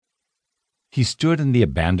He stood in the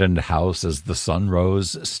abandoned house as the sun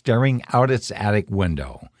rose, staring out its attic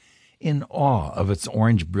window, in awe of its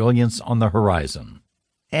orange brilliance on the horizon.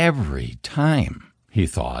 Every time, he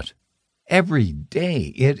thought, every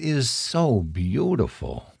day, it is so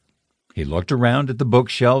beautiful. He looked around at the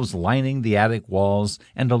bookshelves lining the attic walls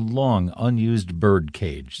and a long, unused bird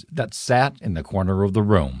cage that sat in the corner of the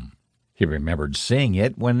room. He remembered seeing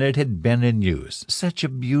it when it had been in use. Such a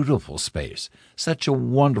beautiful space, such a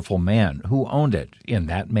wonderful man who owned it in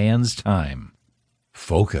that man's time.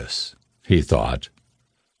 Focus, he thought.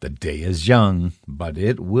 The day is young, but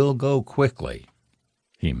it will go quickly.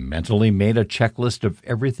 He mentally made a checklist of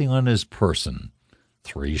everything on his person.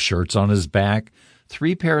 3 shirts on his back,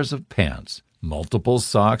 3 pairs of pants, multiple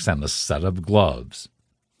socks, and a set of gloves.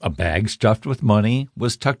 A bag stuffed with money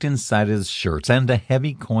was tucked inside his shirts, and a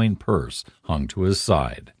heavy coin purse hung to his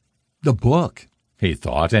side. The book, he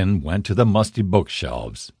thought, and went to the musty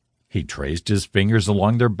bookshelves. He traced his fingers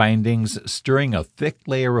along their bindings, stirring a thick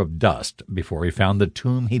layer of dust before he found the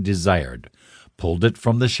tome he desired, pulled it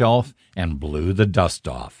from the shelf, and blew the dust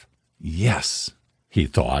off. Yes, he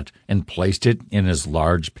thought, and placed it in his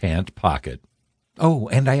large pant pocket. Oh,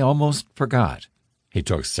 and I almost forgot. He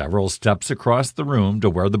took several steps across the room to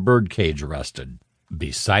where the birdcage rested.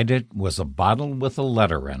 Beside it was a bottle with a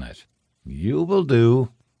letter in it. You will do.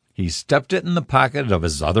 He stuffed it in the pocket of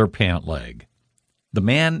his other pant leg. The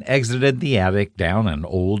man exited the attic down an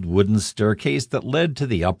old wooden staircase that led to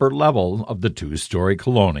the upper level of the 2-story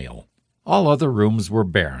colonial. All other rooms were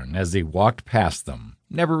barren as he walked past them,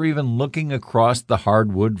 never even looking across the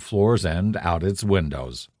hardwood floors and out its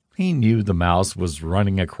windows. He knew the mouse was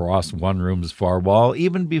running across one room's far wall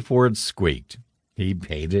even before it squeaked. He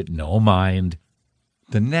paid it no mind.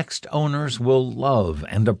 The next owners will love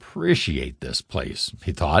and appreciate this place,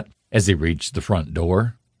 he thought, as he reached the front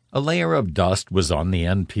door. A layer of dust was on the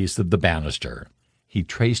end piece of the banister. He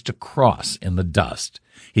traced a cross in the dust.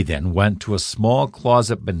 He then went to a small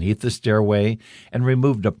closet beneath the stairway and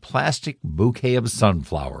removed a plastic bouquet of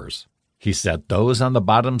sunflowers. He set those on the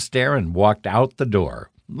bottom stair and walked out the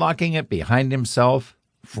door, locking it behind himself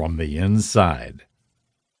from the inside.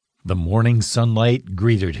 The morning sunlight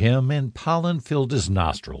greeted him and pollen filled his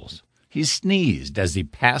nostrils. He sneezed as he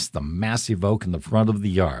passed the massive oak in the front of the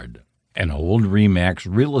yard. An old Remax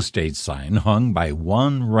real estate sign hung by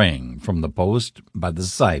one ring from the post by the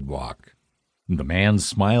sidewalk. The man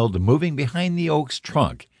smiled, moving behind the oak's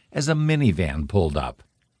trunk as a minivan pulled up.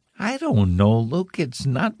 I don't know, Luke, it's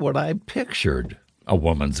not what I pictured. A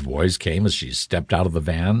woman's voice came as she stepped out of the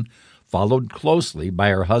van, followed closely by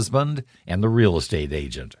her husband and the real estate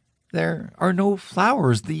agent. There are no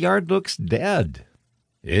flowers. The yard looks dead.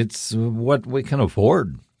 It's what we can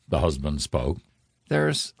afford, the husband spoke.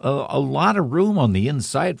 There's a lot of room on the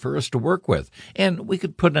inside for us to work with, and we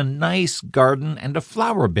could put a nice garden and a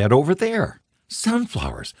flower bed over there.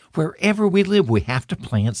 Sunflowers. Wherever we live, we have to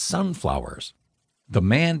plant sunflowers. The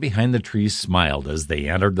man behind the trees smiled as they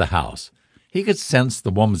entered the house. He could sense the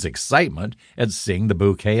woman's excitement at seeing the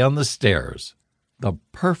bouquet on the stairs. The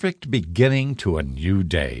perfect beginning to a new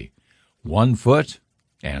day. 1 foot,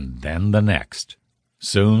 and then the next.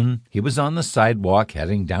 Soon he was on the sidewalk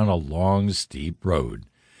heading down a long, steep road.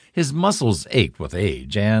 His muscles ached with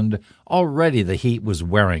age, and already the heat was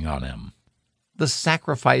wearing on him. The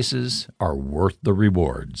sacrifices are worth the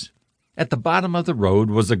rewards. At the bottom of the road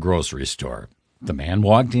was a grocery store. The man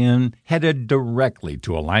walked in, headed directly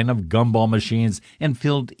to a line of gumball machines, and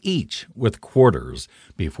filled each with quarters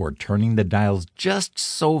before turning the dials just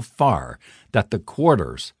so far that the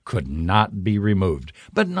quarters could not be removed,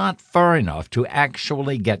 but not far enough to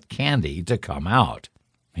actually get candy to come out.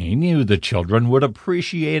 He knew the children would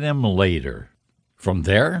appreciate him later. From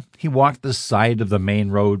there, he walked the side of the main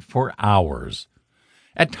road for hours.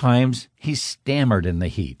 At times, he stammered in the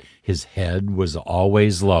heat. His head was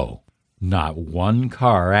always low. Not one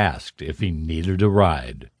car asked if he needed a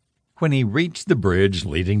ride. When he reached the bridge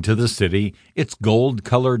leading to the city, its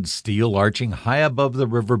gold-colored steel arching high above the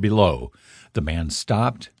river below, the man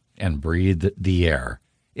stopped and breathed the air.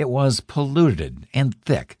 It was polluted and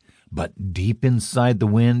thick, but deep inside the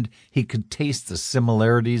wind he could taste the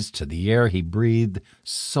similarities to the air he breathed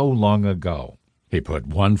so long ago. He put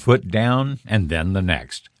 1 foot down and then the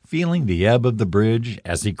next, feeling the ebb of the bridge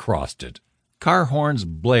as he crossed it. Car horns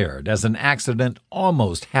blared as an accident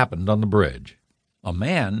almost happened on the bridge. A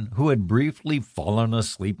man who had briefly fallen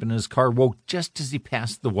asleep in his car woke just as he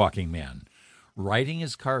passed the walking man, righting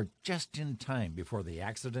his car just in time before the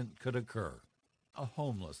accident could occur. A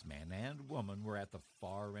homeless man and woman were at the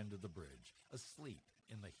far end of the bridge, asleep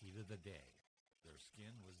in the heat of the day. Their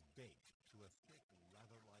skin was baked.